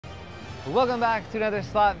Welcome back to another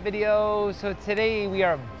slot video. So today we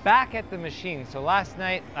are back at the machine. So last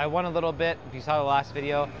night I won a little bit, if you saw the last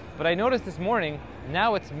video, but I noticed this morning,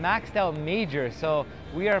 now it's maxed out major. So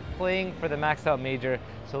we are playing for the maxed out major.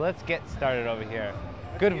 So let's get started over here.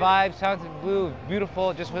 Good vibes, Fountain Blue,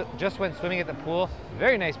 beautiful. Just went swimming at the pool.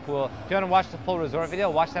 Very nice pool. If you want to watch the full resort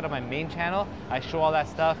video, watch that on my main channel. I show all that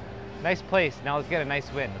stuff. Nice place. Now let's get a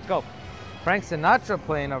nice win. Let's go. Frank Sinatra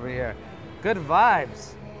playing over here. Good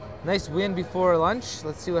vibes. Nice win before lunch.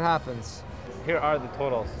 Let's see what happens. Here are the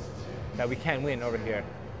totals that we can win over here.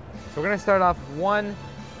 So we're gonna start off 1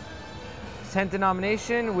 cent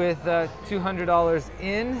denomination with $200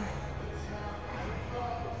 in.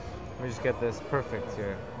 Let me just get this perfect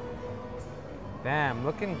here. Bam,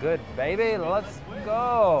 looking good, baby. Let's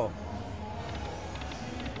go.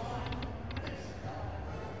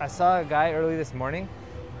 I saw a guy early this morning.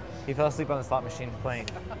 He fell asleep on the slot machine playing.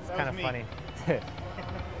 It's kind of funny.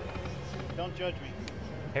 Don't judge me.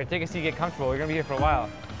 Here, take a seat, get comfortable. We're gonna be here for a while.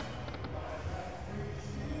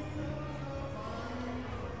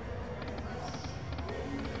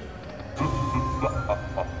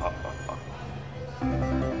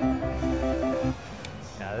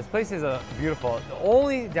 Yeah, this place is beautiful. The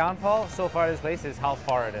only downfall so far of this place is how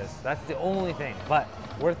far it is. That's the only thing, but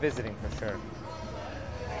worth visiting for sure.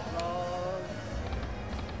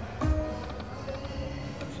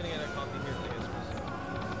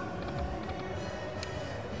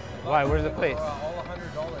 Why? Where's the place? All $100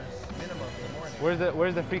 minimum in the morning.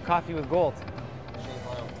 Where's the free coffee with gold? Shay's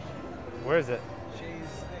Lounge. Where is it? Shay's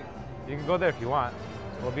thing. You can go there if you want.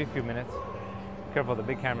 We'll be a few minutes. Careful, the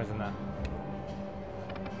big camera's in that.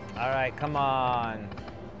 All right, come on.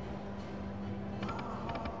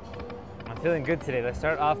 I'm feeling good today. Let's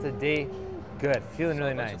start off the day good. Feeling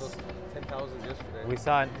really nice. 10,000 yesterday. We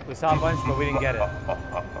saw a bunch, but we didn't get it.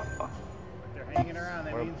 They're hanging around.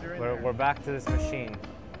 That means they're in there. We're back to this machine.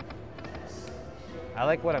 I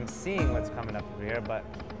like what I'm seeing, what's coming up over here, but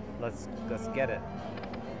let's get it.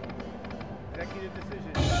 Executive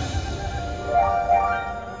decision.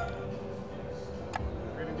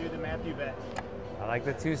 We're gonna do the Matthew bet. I like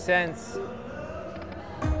the 2 cents.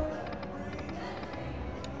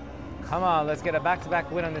 Come on, let's get a back-to-back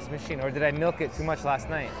win on this machine. Or did I milk it too much last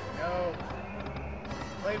night? No.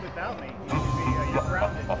 Play without me. You're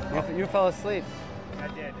grounded. You fell asleep. I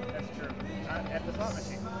did. That's true. Not at the slot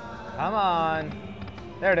machine. Come on.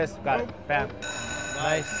 There it is. Got it. Bam.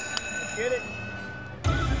 Nice. Let's get it.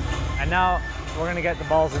 And now we're gonna get the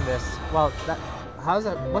balls in this. Well, how's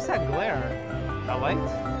that? What's that glare? That light?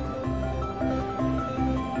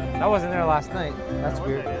 That wasn't there last night. That's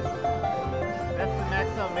weird. That is. That's the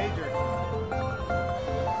maxed out major.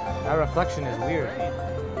 That reflection is weird. Is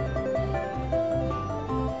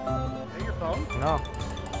that your phone? No,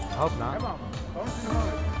 I hope not. Come on. Phone's in the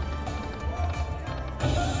moment.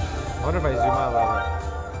 I wonder if I zoom out a little bit.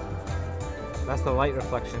 That's the light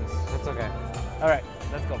reflections. That's okay. All right,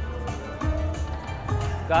 let's go.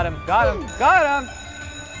 Got him, got him, got him!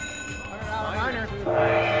 $100 minor. You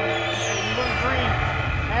want green.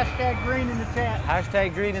 Hashtag green in the chat.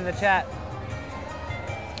 Hashtag green in the chat.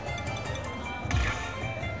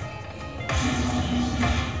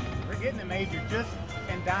 We're getting the major.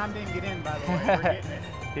 And Dom didn't get in, by the way. We're getting it.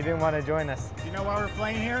 He didn't want to join us. You know why we're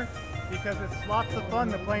playing here? Because it's lots of fun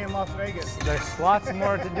to play in Las Vegas. There's lots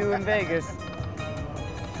more to do in Vegas.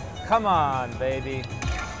 Come on, baby.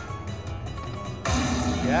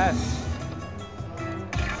 Yes.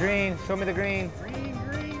 Green, show me the green. Green,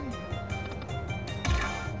 green.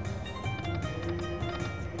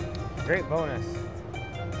 Great bonus.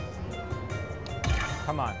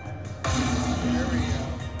 Come on. There we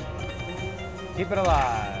go. Keep it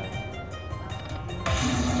alive.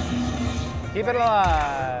 Keep it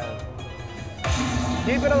alive.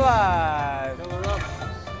 Keep it alive. Fill her up.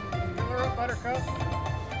 Fill her up, Buttercup.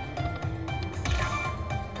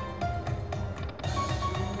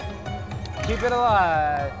 Keep it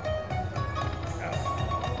alive.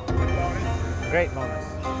 Good bonus. Great bonus.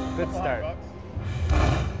 Good start.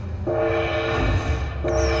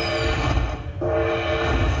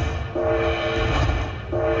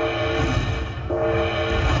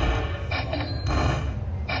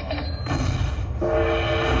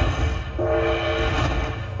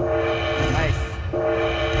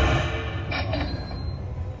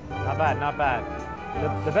 Not bad.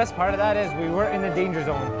 The best part of that is we were in the danger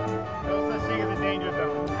zone. No such thing as a danger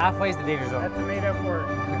zone. Halfway is the danger zone. That's a made-up word.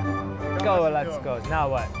 Go, let's go. Now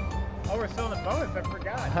what? Oh, we're still in the bonus. I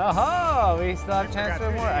forgot. Oh, we still have a chance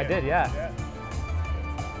for more? I did, yeah.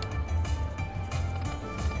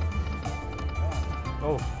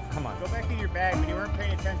 Oh, come on. Go back in your bag. When you weren't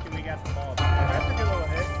paying attention, we got the ball. That's a good little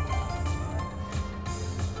hit.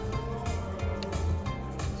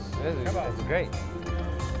 This is great.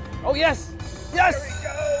 Oh, yes! Yes! There we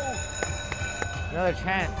go! Another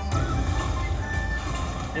chance.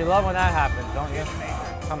 You love when that happens, don't you?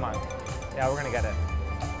 Come on. Yeah, we're gonna get it.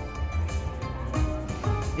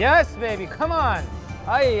 Yes, baby, come on.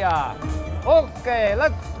 Hiya. Okay,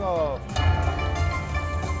 let's go.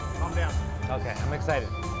 Calm down. Okay, I'm excited.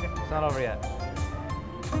 It's not over yet.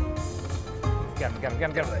 Get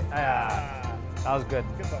him. Ah, that was good.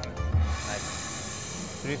 Good bonus.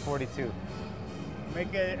 Nice. 342.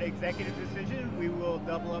 Make an executive decision, we will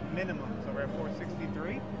double up minimum. So we're at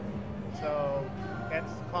 463. So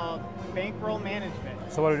that's called bankroll management.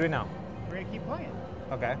 So what do we do now? We're gonna keep playing.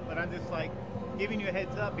 Okay. But I'm just like giving you a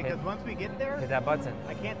heads up because once we get there, Hit that button.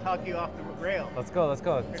 I can't talk you off the rail. Let's go. Let's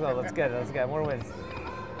get more wins.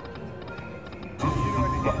 This is a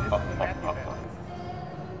Matthew bet.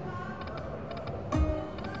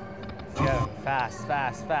 Yeah,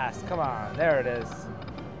 fast. Come on, there it is.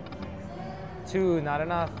 2, not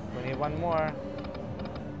enough. We need one more.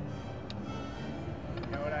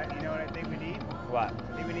 You know what I think we need? What? I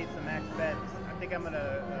think we need some max bets. I think we're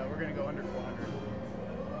gonna go under 400.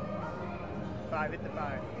 5, hit the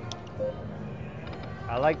 5.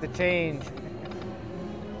 I like the change.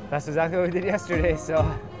 That's exactly what we did yesterday, so.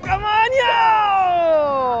 Come on,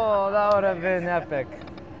 yo! That would have been epic.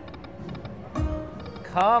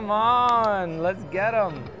 Come on, let's get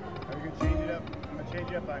him. Are we gonna change it up? I'm gonna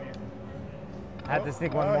change it up on you. I had to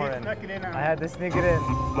sneak one more he in. snuck it in on I had to sneak it in.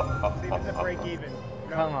 See if it's a break even.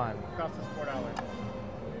 No, Come on. Cost us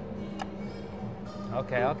 $4.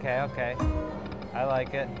 Okay. I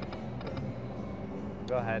like it.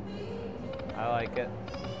 Go ahead. I like it.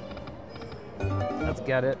 Let's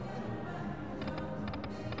get it.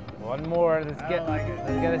 One more. Let's get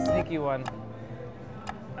a sneaky one.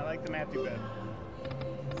 I like the Matthew bet.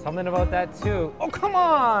 Something about that too. Oh, come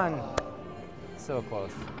on! So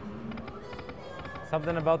close.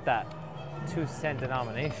 Something about that 2-cent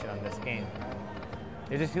denomination on this game.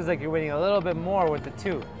 It just feels like you're winning a little bit more with the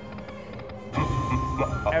 2.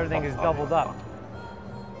 Everything is doubled up.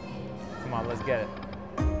 Come on, let's get it.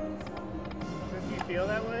 Since you feel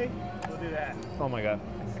that way, we'll do that. Oh my God.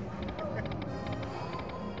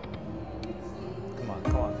 Come on.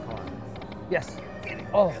 Yes.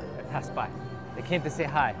 Oh, it passed by. They came to say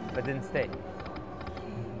hi, but didn't stay.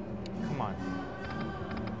 Come on.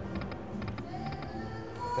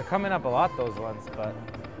 They're coming up a lot, those ones, but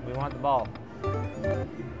we want the ball. Come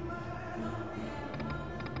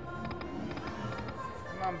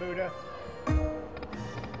on, Buddha.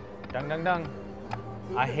 Dung.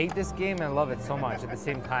 I hate this game and love it so much at the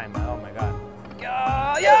same time. Oh my God.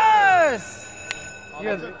 Yes!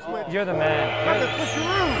 You're the man.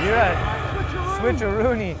 You're a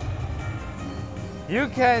switcheroony. You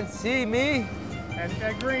can't see me.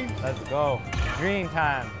 Hashtag green. Let's go. Green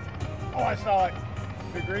time. Oh, I saw it.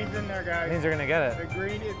 The green's in there, guys. Means they're gonna get The it.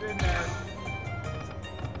 green is in there.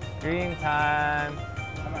 Green time.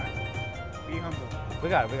 Come on. Be humble. We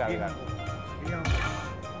got it. Be humble. Be humble.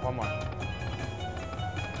 One more.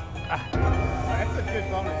 Oh, that's a good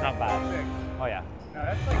bonus. Not bad. 6. Oh yeah. No,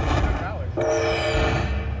 that's like $100.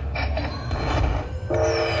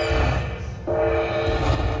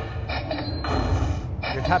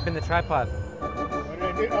 You're tapping the tripod. What did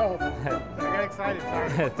I do? Oh, I got excited. Sorry.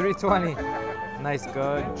 320. Nice,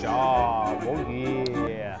 good job. Oh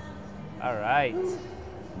yeah. All right.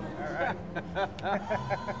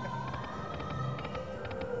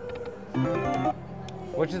 All right.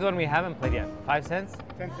 Which is the one we haven't played yet? 5 cents?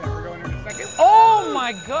 10 cents. We're going in a second. Oh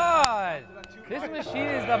my God! This machine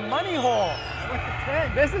is the money hole. I went to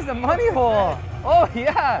 10. This is the money hole. Oh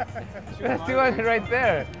yeah. That's 200 right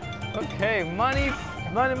there. Okay, money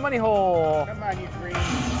hole. Come on, you green.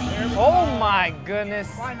 There we Oh go. my goodness.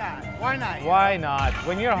 Why not? Why not? Why not?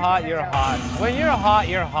 When you're hot, you're hot. When you're hot,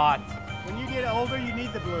 you're hot. When you get older, you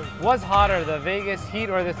need the blue. What's hotter, the Vegas heat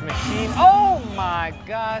or this machine? Oh my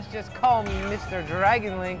gosh, just call me Mr.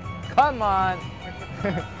 Dragon Link. Come on.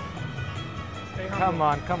 Stay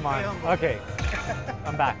humble. Come on. Stay humble. Okay,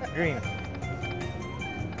 I'm back. Green.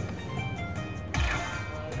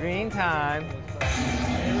 Green time.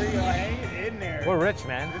 There we go. Hang it in there. We're rich,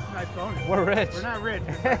 man. This is a nice bonus. We're rich. We're not rich.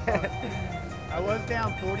 It's a nice bonus. I was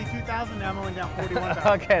down 42,000. Now I'm only down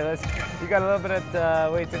 41,000. Okay, you got a little bit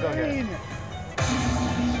of way to go here. Green.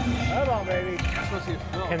 Hold on, baby. That's supposed to be a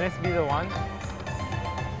film. Can this be the one?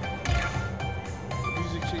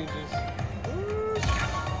 Music changes.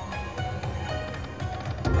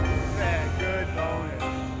 That good bonus.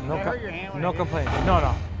 No, Did I hurt your hand when I no hit complaints. No.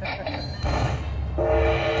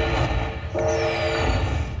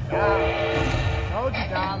 Dom, told you,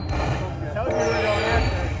 Dom. Told you we were going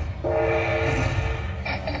after it.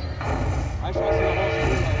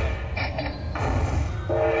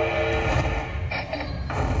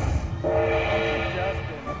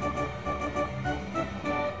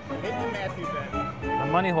 Matthew bet?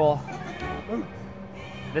 The money hole.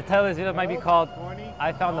 The title of this video might be called 20.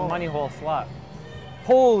 I found the money hole slot.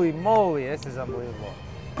 Holy moly, this is unbelievable.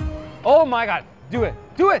 Oh my God, do it,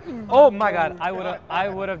 do it. Oh my God, I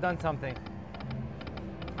would have done something.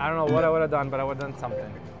 I don't know what I would have done, but I would have done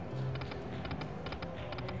something.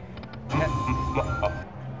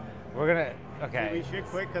 We're gonna, okay. We should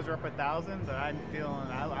quit because we're up 1,000, but I'm feeling,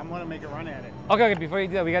 I'm gonna make a run at it. Okay, before you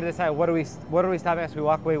do that, we gotta decide what are we stopping at so we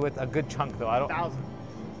walk away with a good chunk though. I don't, 1,000.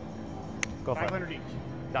 go for it. 500 each.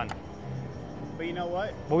 Done. But you know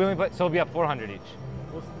what? Well, we only put, so we'll be up 400 each.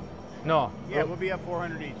 We'll, No. yeah, we'll be up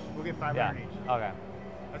 400 each. We'll get 500 Yeah, each. okay.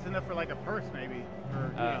 That's enough for like a purse maybe. For,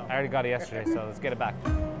 you know. I already got it yesterday, so let's get it back.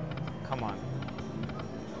 Come on.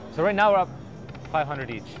 So right now we're up 500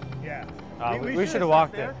 each. Yeah. We should have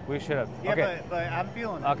walked it. We should have. Yeah, okay. but I'm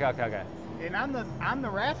feeling it. Okay. And I'm the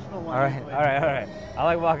rational one. All right. usually. I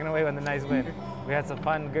like walking away with a nice win. We had some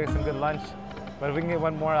fun, some good lunch, but if we can get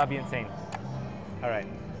one more, that'll be insane. All right.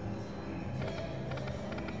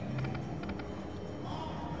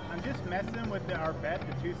 I'm just messing with our bet,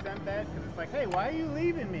 the 2-cent bet, because it's like, hey, why are you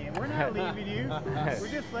leaving me? And we're not leaving you. We're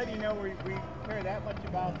just letting you know we care that much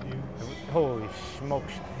about you. Holy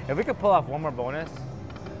smokes! If we could pull off one more bonus,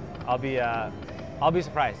 I'll be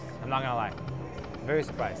surprised. I'm not gonna lie. Very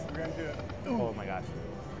surprised. We're gonna do it. Oh my gosh.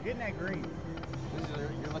 We're getting that green. This is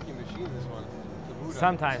your lucky machine, this one. The Buddha.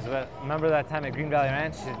 Sometimes, but remember that time at Green Valley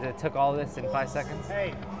Ranch? It took all this in 5 seconds.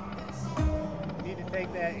 Hey, you need to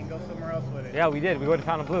take that and go somewhere else with it. Yeah, we did. We went and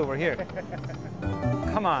found a blue. We're here.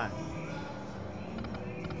 Come on.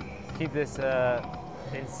 Keep this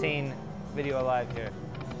insane video alive here.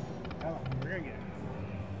 Come on, we're gonna get it.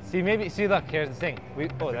 See, look, here's the thing.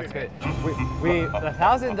 Oh, that's good. We the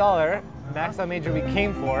 $1,000 max out major we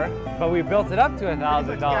came for, but we built it up to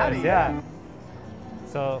 $1,000. Yeah.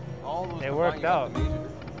 So All those it worked out. combined, you got the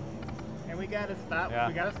major. And we gotta stop. Yeah.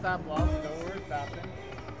 We gotta stop loss. Know where we're stopping,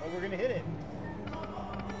 or we're gonna hit it.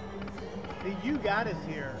 See, you got us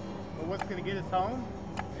here, but what's gonna get us home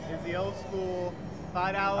is the old school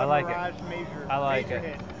 $5 I like it. Mirage major. I like major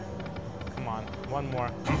it. hit. Come on, one more.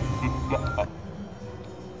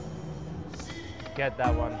 Get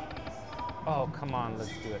that one. Oh, come on, let's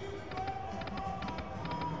do it.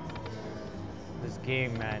 This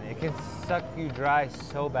game, man, it can suck you dry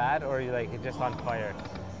so bad, or you like it just on fire.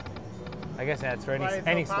 I guess that's for That's why it's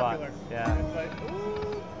any so slot. popular. Yeah. It's like,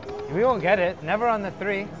 ooh. We won't get it. Never on the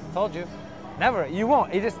 3. Told you. Never. You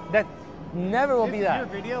won't. It just that never will This be is that. your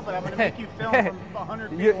video, but I'm gonna make you film from 100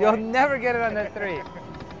 feet away. You'll never get it on the 3.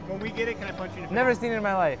 When we get it, can I punch you in the face? Never seen it in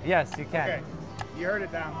my life. Yes, you can. Okay, you heard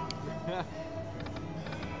it down.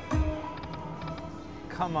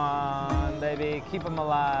 Come on, baby. Keep them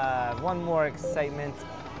alive. One more excitement.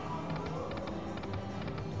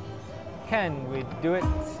 Can we do it?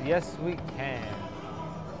 Yes, we can.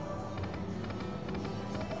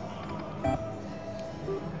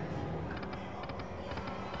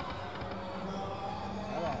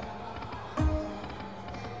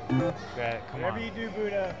 Great, come Whatever on. you do,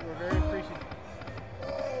 Buddha, we're very appreciative.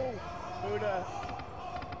 Oh, Buddha.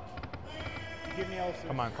 You give me ulcers.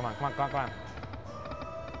 Come on.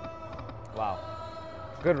 Wow.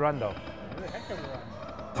 Good run, though. Really heck of a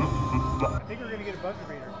run. I think we're gonna get a buzzer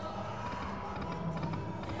beater.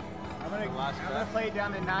 I'm gonna play it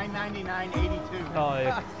down to 999.82.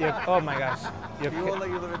 Oh, oh my gosh. He won't let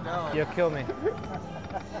you live it down. You'll kill me.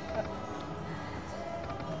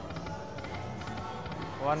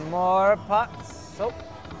 One more pot. Soap.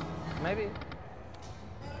 Maybe.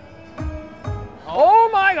 Oh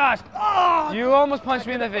my gosh! Oh, You almost punched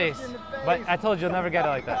me in the face. punched you in the face. But I told you you'll never get it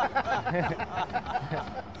like that.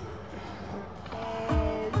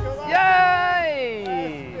 oh, come on. Yay!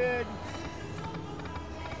 That's good.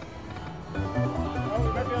 Oh, we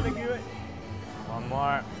might be able to do it. One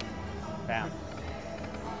more. Bam.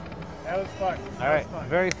 That was fun. All right,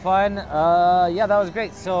 very fun. Yeah, that was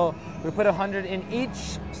great. So we put 100 in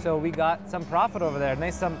each, so we got some profit over there.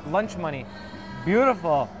 Nice, some lunch money.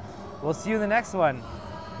 Beautiful. We'll see you in the next one.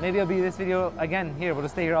 Maybe it'll be this video again here. We'll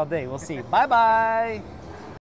just stay here all day. We'll see. Bye-bye.